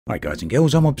Hi guys and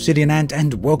girls, I'm Obsidian Ant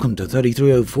and welcome to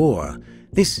 3304.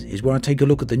 This is where I take a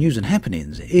look at the news and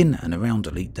happenings in and around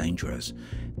Elite Dangerous.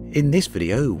 In this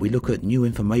video, we look at new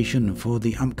information for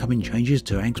the upcoming changes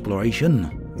to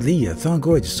exploration. The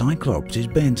Thargoid Cyclops is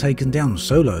being taken down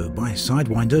solo by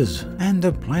Sidewinders, and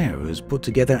a player has put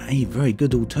together a very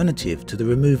good alternative to the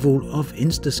removal of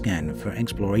Insta-Scan for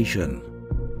exploration.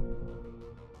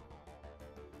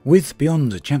 With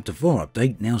Beyond Chapter 4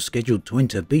 update now scheduled to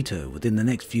enter beta within the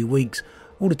next few weeks,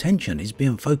 all attention is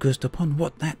being focused upon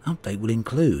what that update will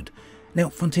include. Now,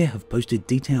 Frontier have posted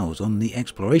details on the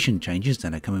exploration changes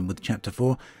that are coming with Chapter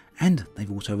 4, and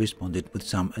they've also responded with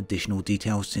some additional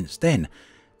details since then.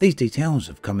 These details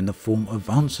have come in the form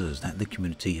of answers that the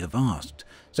community have asked,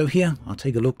 so here I'll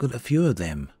take a look at a few of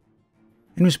them.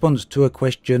 In response to a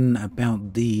question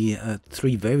about the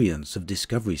 3 variants of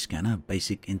Discovery Scanner,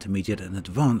 Basic, Intermediate and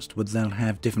Advanced, whether they'll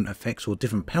have different effects or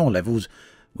different power levels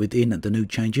within the new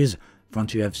changes,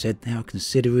 Frontier have said they are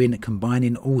considering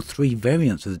combining all 3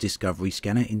 variants of the Discovery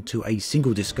Scanner into a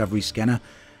single Discovery Scanner,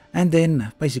 and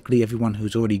then basically everyone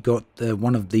who's already got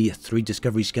one of the 3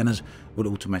 Discovery Scanners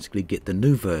will automatically get the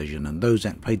new version, and those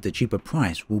that paid the cheaper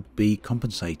price will be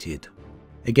compensated.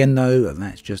 Again though,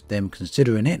 that's just them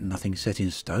considering it, nothing set in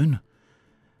stone.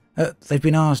 They've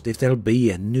been asked if there'll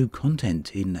be new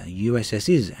content in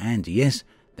USSs, and yes,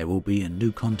 there will be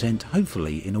new content,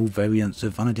 hopefully in all variants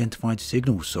of unidentified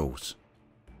signal source.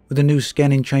 With the new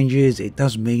scanning changes, it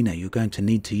does mean that you're going to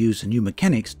need to use the new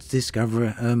mechanics to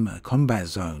discover combat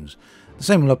zones. The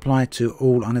same will apply to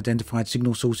all unidentified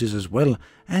signal sources as well,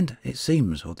 and it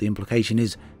seems, or the implication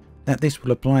is, that this will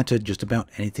apply to just about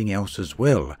anything else as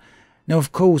well. Now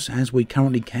of course, as we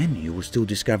currently can, you will still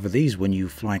discover these when you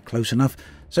fly close enough,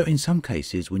 so in some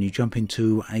cases when you jump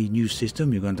into a new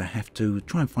system you're going to have to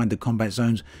try and find the combat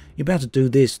zones. You're about to do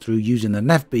this through using the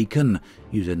nav beacon,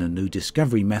 using the new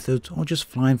discovery method, or just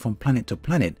flying from planet to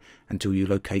planet until you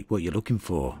locate what you're looking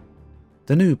for.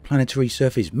 The new planetary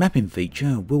surface mapping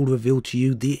feature will reveal to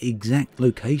you the exact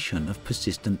location of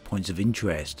persistent points of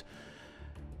interest.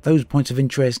 Those points of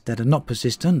interest that are not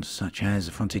persistent, such as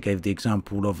Frontier gave the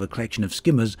example of a collection of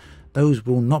skimmers, those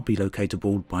will not be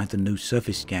locatable by the new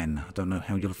surface scan. I don't know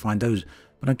how you'll find those,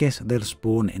 but I guess they'll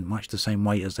spawn in much the same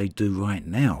way as they do right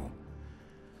now.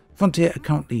 Frontier are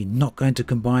currently not going to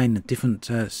combine different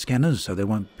scanners, so there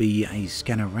won't be a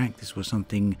scanner rack. This was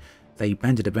something they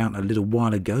bandied about a little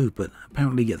while ago, but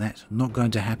apparently that's not going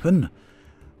to happen.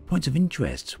 Points of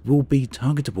interest will be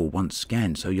targetable once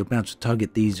scanned, so you're about to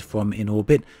target these from in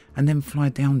orbit and then fly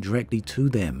down directly to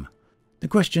them. The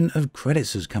question of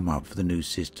credits has come up for the new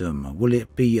system. Will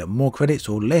it be more credits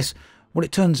or less? Well,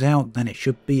 it turns out that it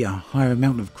should be a higher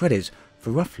amount of credits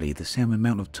for roughly the same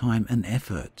amount of time and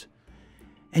effort.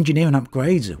 Engineering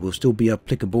upgrades will still be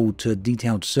applicable to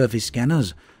detailed surface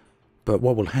scanners, but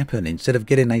what will happen, instead of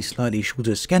getting a slightly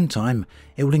shorter scan time,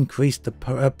 it will increase the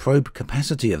probe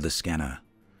capacity of the scanner.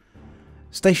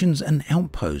 Stations and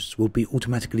outposts will be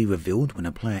automatically revealed when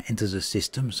a player enters a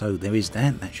system, so there is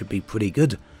that. That should be pretty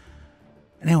good.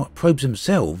 Now, probes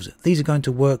themselves, these are going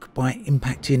to work by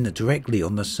impacting directly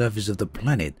on the surface of the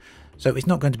planet, so it's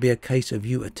not going to be a case of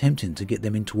you attempting to get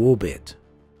them into orbit.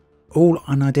 All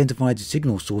unidentified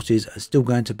signal sources are still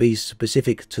going to be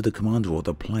specific to the commander or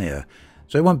the player,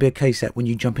 so it won't be a case that when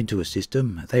you jump into a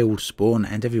system, they all spawn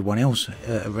and everyone else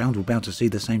around will be able to see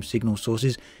the same signal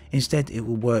sources. Instead, it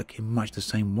will work in much the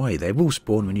same way. They will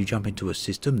spawn when you jump into a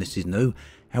system, this is new,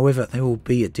 however they will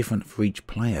be different for each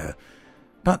player.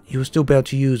 But you'll still be able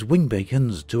to use wing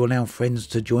beacons to allow friends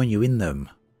to join you in them.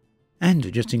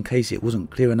 And just in case it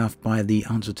wasn't clear enough by the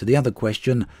answer to the other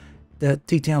question, the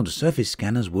detailed surface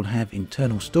scanners will have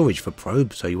internal storage for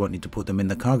probes, so you won't need to put them in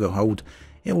the cargo hold.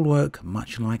 It will work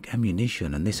much like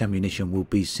ammunition, and this ammunition will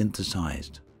be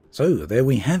synthesized. So there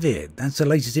we have it. That's the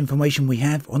latest information we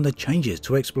have on the changes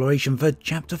to exploration for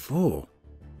Chapter 4.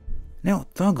 Now,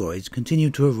 Thargoids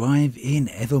continue to arrive in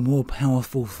ever more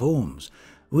powerful forms,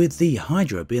 with the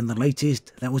Hydra being the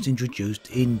latest that was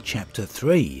introduced in Chapter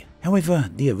 3.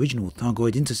 However, the original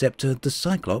Thargoid interceptor, the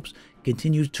Cyclops,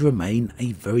 continues to remain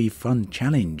a very fun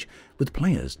challenge, with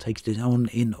players taking it on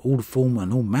in all form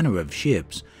and all manner of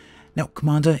ships. Now,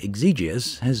 Commander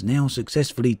Exigeous has now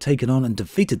successfully taken on and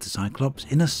defeated the Cyclops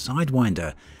in a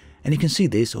Sidewinder, and you can see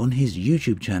this on his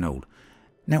YouTube channel.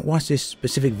 Now, whilst this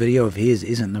specific video of his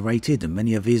isn't narrated, and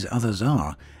many of his others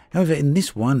are, however in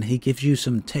this one he gives you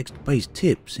some text-based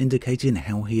tips indicating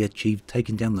how he achieved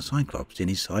taking down the Cyclops in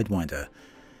his Sidewinder.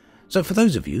 So for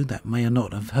those of you that may or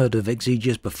not have heard of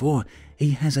Exigeous before,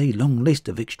 he has a long list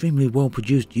of extremely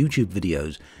well-produced YouTube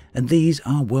videos, and these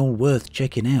are well worth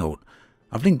checking out.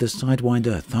 I've linked the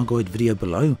Sidewinder Thargoid video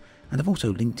below, and I've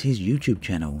also linked his YouTube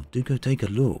channel, do go take a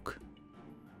look.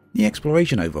 The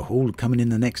exploration overhaul coming in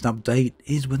the next update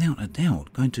is without a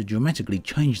doubt going to dramatically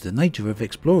change the nature of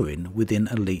exploring within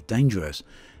Elite Dangerous.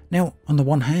 Now, on the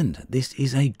one hand, this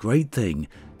is a great thing,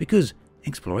 because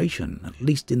exploration, at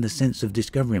least in the sense of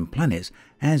discovering planets,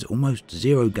 has almost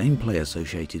zero gameplay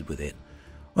associated with it.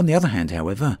 On the other hand,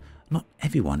 however, not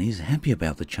everyone is happy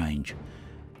about the change.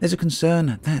 There's a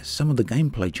concern that some of the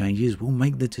gameplay changes will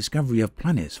make the discovery of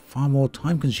planets far more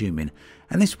time consuming,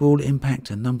 and this will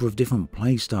impact a number of different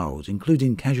play styles,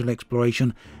 including casual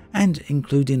exploration and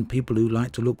including people who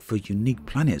like to look for unique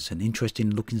planets and interesting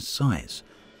looking sites.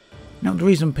 Now, the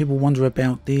reason people wonder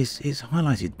about this is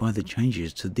highlighted by the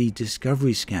changes to the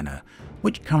Discovery Scanner,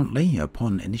 which currently,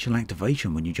 upon initial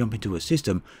activation when you jump into a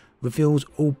system, reveals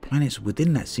all planets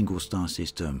within that single star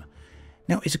system.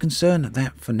 Now, it's a concern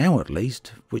that, for now at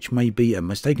least, which may be a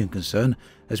mistaken concern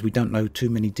as we don't know too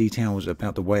many details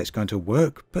about the way it's going to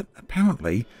work, but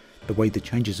apparently, the way the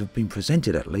changes have been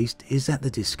presented at least, is that the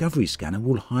Discovery Scanner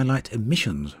will highlight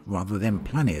emissions rather than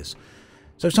planets.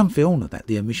 So some feel that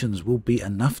the emissions will be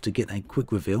enough to get a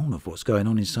quick reveal of what's going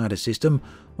on inside a system,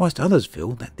 whilst others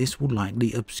feel that this will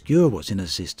likely obscure what's in a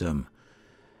system.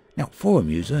 Now, forum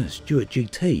user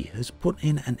StuartGT has put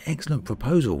in an excellent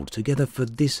proposal together for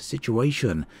this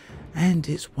situation, and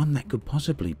it's one that could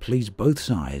possibly please both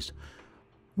sides.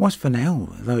 Whilst for now,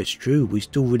 though it's true we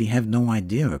still really have no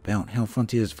idea about how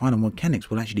Frontier's final mechanics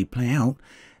will actually play out,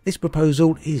 this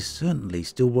proposal is certainly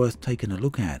still worth taking a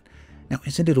look at. Now,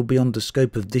 it's a little beyond the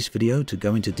scope of this video to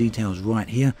go into details right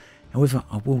here, however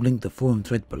I will link the forum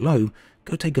thread below,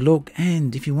 go take a look,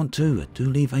 and if you want to, do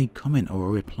leave a comment or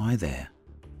a reply there.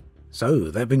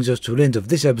 So, that brings us to the end of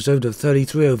this episode of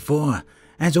 3304.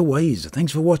 As always,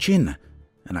 thanks for watching,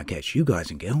 and I'll catch you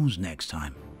guys and girls next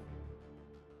time.